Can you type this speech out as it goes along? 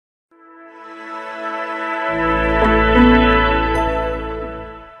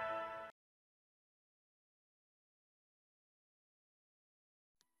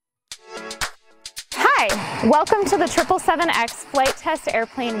Welcome to the 777X Flight Test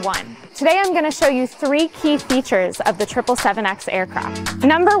Airplane 1. Today I'm going to show you 3 key features of the 777X aircraft.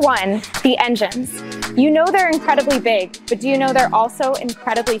 Number 1, the engines. You know they're incredibly big, but do you know they're also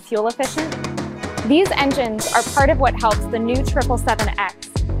incredibly fuel efficient? These engines are part of what helps the new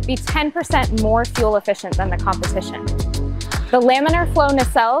 777X be 10% more fuel efficient than the competition. The laminar flow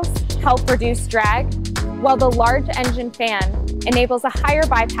nacelles help reduce drag, while the large engine fan enables a higher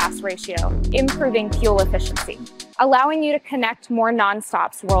bypass ratio, improving fuel efficiency, allowing you to connect more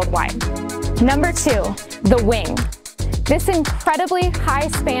non-stops worldwide. Number 2, the wing. This incredibly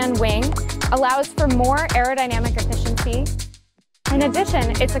high-span wing allows for more aerodynamic efficiency. In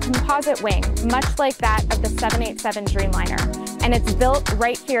addition, it's a composite wing, much like that of the 787 Dreamliner, and it's built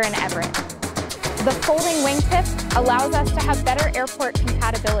right here in Everett. The folding wingtip allows us to have better airport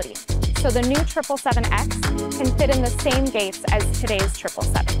compatibility, so the new 777X can fit in the same gates as today's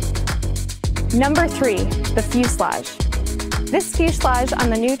 777. Number 3, the fuselage. This fuselage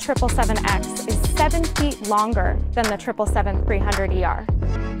on the new 777X is 7 feet longer than the 777-300ER.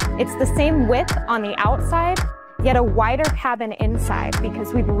 It's the same width on the outside, yet a wider cabin inside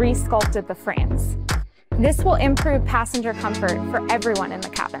because we've re-sculpted the frames. This will improve passenger comfort for everyone in the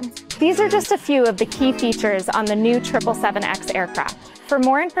cabin. These are just a few of the key features on the new 777X aircraft. For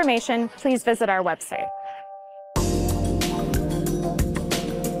more information, please visit our website.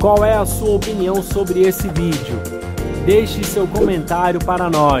 Qual é a sua opinião sobre esse vídeo? Deixe seu comentário para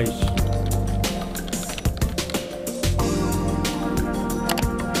nós.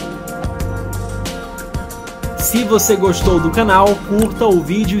 Se você gostou do canal, curta o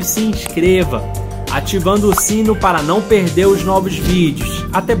vídeo e se inscreva, ativando o sino para não perder os novos vídeos.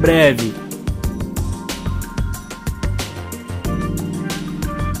 Até breve!